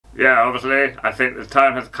Yeah, obviously, I think the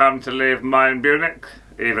time has come to leave Bayern Munich,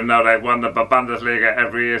 even though they've won the Bundesliga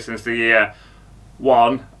every year since the year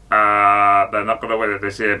 1. They're not going to win it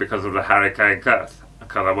this year because of the Harry Kane curse. I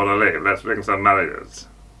kind of want to leave. Let's bring some managers.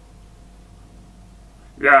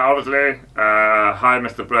 Yeah, obviously, hi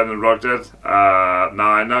Mr. Brendan Rodgers.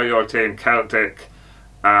 Now I know your team, Celtic,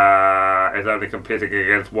 is only competing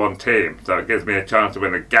against one team, so it gives me a chance to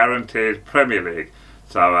win a guaranteed Premier League.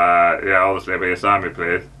 So, yeah, obviously, will you sign me,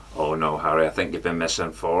 please? Oh no, Harry, I think you've been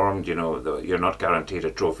misinformed. You know, you're not guaranteed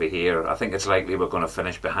a trophy here. I think it's likely we're going to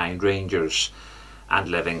finish behind Rangers and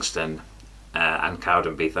Livingston and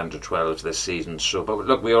Cowdenbeath under 12s this season. So, but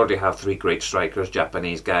look, we already have 3 great strikers,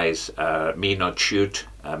 Japanese guys. Me not shoot,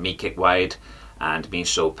 me kick wide, and me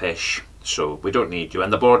so pish. So we don't need you,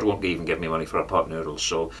 and the board won't even give me money for a pot noodle.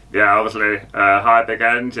 So yeah, obviously, hi Big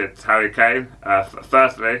End, it's Harry Kane.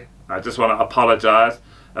 Firstly, I just want to apologise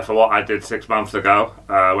for what I did 6 months ago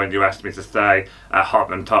when you asked me to stay at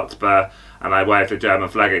Tottenham Hotspur, and I waved a German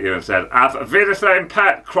flag at you and said, "Auf Wiedersehen,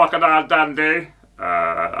 pet crocodile dandy."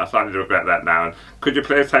 I slightly regret that now. And could you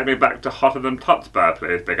please take me back to Tottenham Hotspur,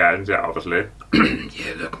 please, Big End? Yeah, obviously.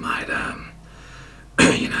 Yeah, look, mate.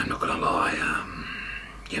 You know, I'm not gonna lie.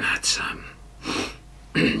 You know, it's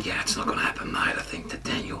yeah, it's not gonna happen, mate. I think that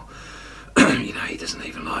Daniel, you know, he doesn't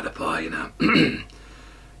even like to buy, you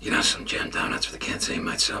know, some jam donuts for the canteen,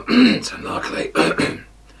 mate. So it's unlikely.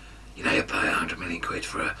 You know, you pay 100 million quid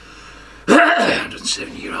for a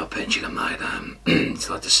 170-year-old pensioner, mate. It's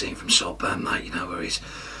like the scene from Saltburn, mate. You know, where he's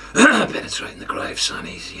penetrating the grave, son.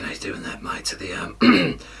 He's doing that, mate, to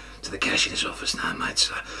the to the cash in his office now, mate.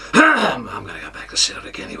 So I'm gonna go back to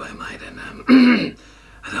Celtic anyway, mate. And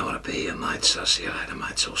I don't want to be here, mate. So see you later,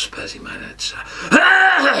 mate. It's all spazzy, mate. It's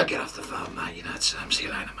get off the phone, mate. You know, it's see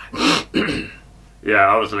you later, mate. Yeah,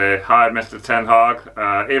 obviously, hi Mr. Ten Hag.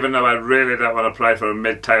 Even though I really don't want to play for a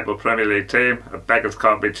mid-table Premier League team, beggars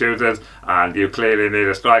can't be choosers, and you clearly need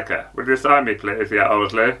a striker. Would you sign me, please? Yeah,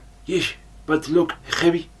 obviously. Yes, but look,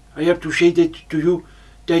 Harry, I have to say that to you,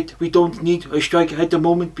 that we don't need a striker at the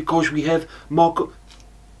moment because we have Marco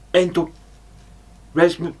Anto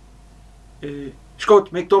Rasmus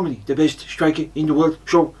Scott McTominay, the best striker in the world.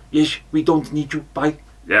 So yes, we don't need you. Bye.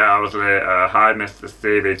 Yeah, obviously, hi Mr.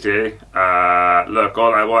 Stevie G. Look,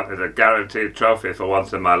 all I want is a guaranteed trophy for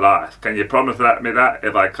once in my life. Can you promise me that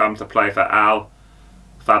if I come to play for Al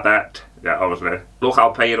Fabet? Yeah, obviously. Look,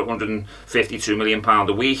 I'll pay you £152 million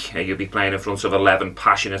a week. You'll be playing in front of 11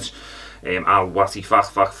 passionate Al Wati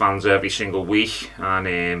Fak fans every single week,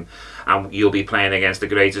 and you'll be playing against the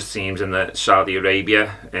greatest teams in the Saudi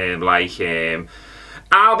Arabia,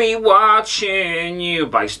 I'll be watching you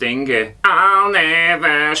by Stinger. I'll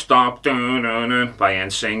never stop by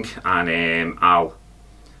NSYNC, and Al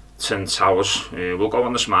Tin Towers. We'll go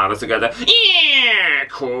on the smiler together. Yeah, of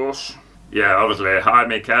course. Yeah, obviously. Hi,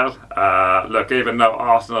 Mikel. Look, even though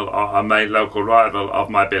Arsenal are a main local rival of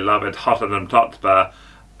my beloved Tottenham Hotspur,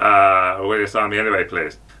 will you sign me anyway,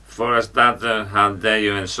 please? For a starter, how dare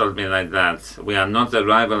you insult me like that? We are not a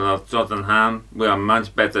rival of Tottenham. We are a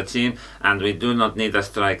much better team, and we do not need a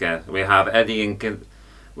striker. We have Eddie and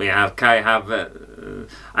we have Kai.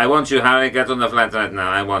 I want you, Harry. Get on the flight right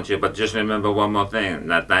now. I want you, but just remember one more thing: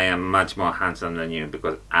 that I am much more handsome than you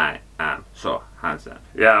because I am so handsome.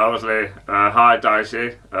 Yeah, obviously. Hi,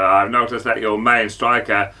 Dicey. I've noticed that your main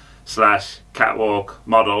striker / catwalk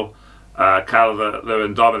model,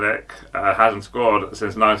 Calvert-Lewin Dominic, hasn't scored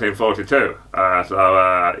since 1942.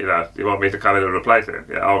 So, you know, you want me to come in and replace him?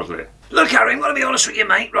 Yeah, obviously. Look, Harry, I'm going to be honest with you,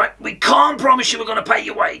 mate, right? We can't promise you we're going to pay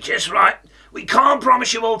your wages, right? We can't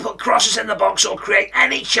promise you we'll put crosses in the box or create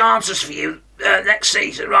any chances for you next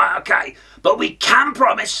season, right? Okay. But we can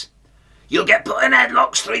promise you'll get put in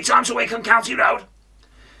headlocks 3 times a week on County Road,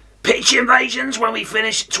 pitch invasions when we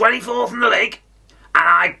finish 24th in the league, and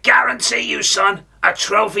I guarantee you, son, a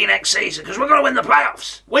trophy next season, because we're going to win the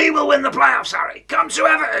playoffs. We will win the playoffs, Harry. Come to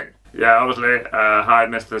Everton. Yeah, obviously. Hi,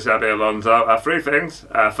 Mr. Xabi Alonso. 3 things.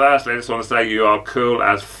 Firstly, I just want to say you are cool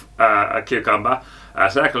as a cucumber.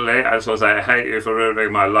 Secondly, I just want to say I hate you for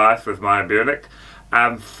ruining my life with Bayern Munich.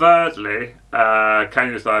 And thirdly,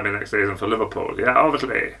 can you sign me next season for Liverpool? Yeah,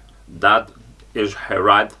 obviously. That is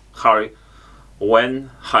right, Harry.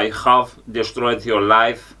 When I have destroyed your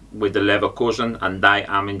life with the Leverkusen, and I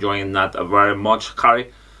am enjoying that very much,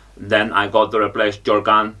 Harry, then I got to replace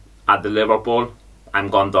Jorgan at the Liverpool. I'm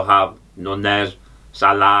going to have Nunez,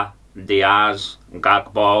 Salah, Diaz,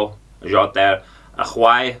 Gakpo, Jota.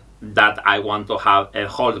 Why that I want to have a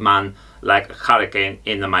old man like Harry Kane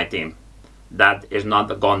in my team? That is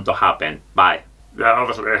not going to happen. Bye. Yeah,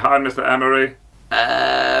 obviously. Hi, Mr. Emery.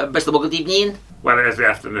 Mr. Good evening. Well, it is the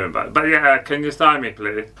afternoon, but yeah, can you sign me,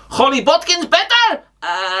 please? Holly Botkins better?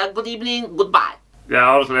 Good evening, goodbye. Yeah,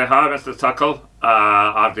 obviously, hi, Mr. Tuckle.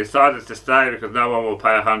 I've decided to stay because no one will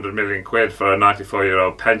pay 100 million quid for a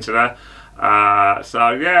 94-year-old pensioner. So,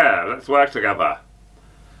 yeah, let's work together.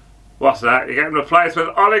 What's that? You're getting replaced with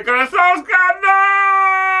Ole Gunnar Solskjaer? No!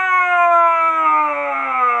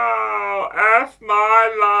 F my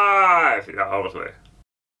life! Yeah, obviously.